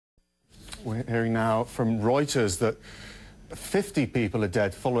We're hearing now from Reuters that 50 people are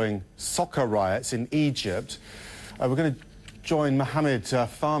dead following soccer riots in Egypt. We're going to join Mohammed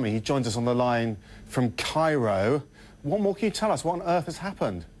Fahmy. He joins us on the line from Cairo. What more can you tell us? What on earth has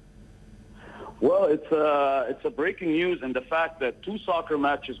happened? Well, it's a breaking news in the fact that two soccer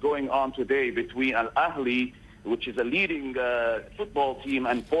matches going on today between Al Ahly, which is a leading football team,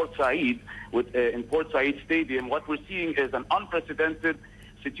 and Port Said in Port Said Stadium. What we're seeing is an unprecedented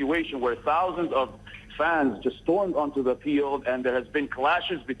situation where thousands of fans just stormed onto the field, and there has been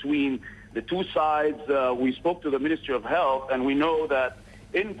clashes between the two sides. We spoke to the Ministry of Health, and we know that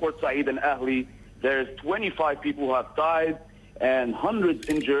in Port Said and Ahly, there's 25 people who have died and hundreds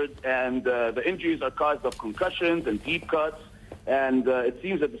injured, and the injuries are caused of concussions and deep cuts, and it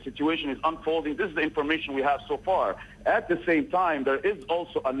seems that the situation is unfolding. This is the information we have so far. At the same time, there is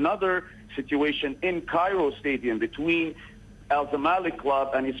also another situation in Cairo Stadium between Al Zamalek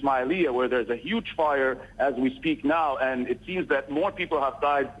Club and Ismailia, where there's a huge fire as we speak now, and it seems that more people have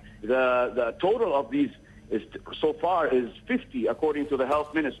died. The total of these so far is 50, according to the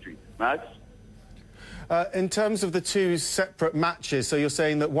health ministry. Max? In terms of the two separate matches, so you're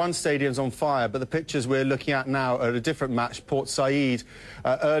saying that one stadium's on fire, but the pictures we're looking at now are a different match, Port Said,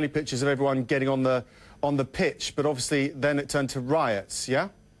 early pictures of everyone getting on the pitch, but obviously then it turned to riots, yeah?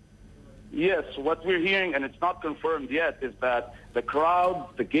 Yes, what we're hearing, and it's not confirmed yet, is that the crowd,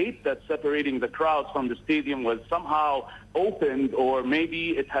 the gate that's separating the crowds from the stadium was somehow opened, or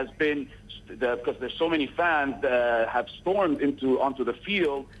maybe it has been, because there's so many fans that have stormed onto the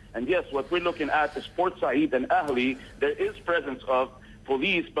field. And yes, what we're looking at is Port Said and Ahly. There is presence of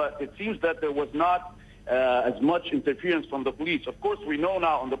police, but it seems that there was not as much interference from the police. Of course, we know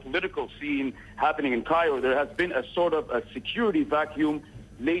now on the political scene happening in Cairo, there has been a sort of a security vacuum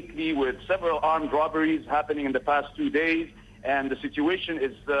lately, with several armed robberies happening in the past 2 days, and the situation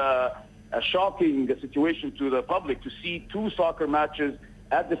is a shocking situation to the public to see two soccer matches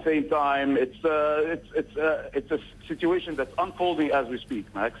at the same time. It's a situation that's unfolding as we speak,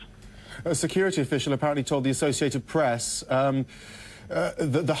 Max. A security official apparently told the Associated Press that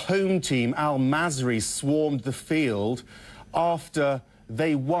the home team, Al Masri, swarmed the field after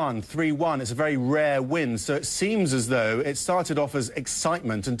they won 3-1. It's a very rare win, so it seems as though it started off as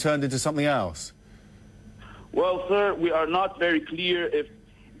excitement and turned into something else. Well, sir, we are not very clear if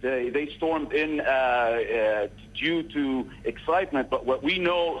they stormed in due to excitement, but what we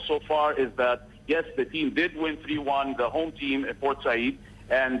know so far is that, yes, the team did win 3-1, the home team at Port Said,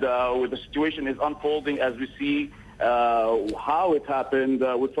 and the situation is unfolding as we see how it happened.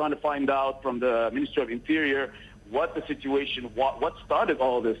 We're trying to find out from the Ministry of Interior what the situation, what started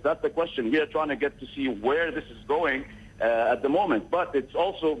all this. That's the question. We are trying to get to see where this is going at the moment. But it's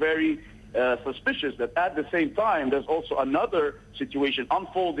also very suspicious that at the same time, there's also another situation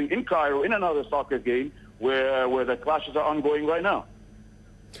unfolding in Cairo in another soccer game where the clashes are ongoing right now.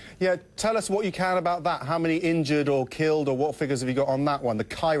 Yeah, tell us what you can about that. How many injured or killed, or what figures have you got on that one? The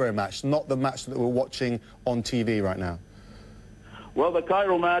Cairo match, not the match that we're watching on TV right now. Well, the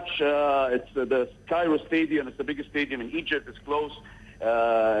Cairo match, it's the Cairo Stadium. It's the biggest stadium in Egypt. It's close.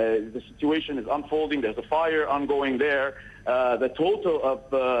 The situation is unfolding. There's a fire ongoing there. The total of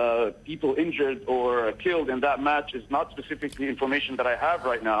people injured or killed in that match is not specifically information that I have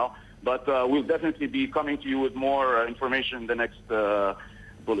right now, but we'll definitely be coming to you with more information in the next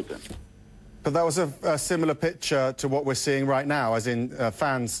bulletin. But that was a similar picture to what we're seeing right now, as in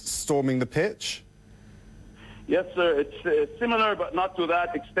fans storming the pitch? Yes, sir. It's similar, but not to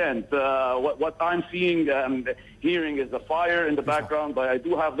that extent. What I'm seeing and hearing is a fire in the background, but I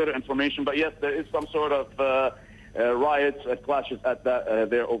do have little information. But yes, there is some sort of riots, clashes at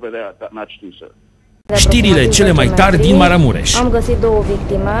over there at that match too, sir. Știrile cele mai tari din Maramureș. Am găsit două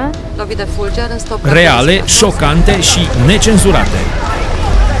victime. Lovit de fulger în stop. Reale, șocante și necenzurate.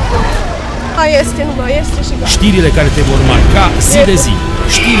 Știrile care te vor marca zi de zi.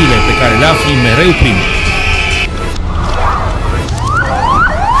 Știrile pe care le afli mereu primi.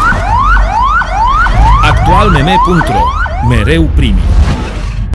 actualmm.ro. Mereu primi.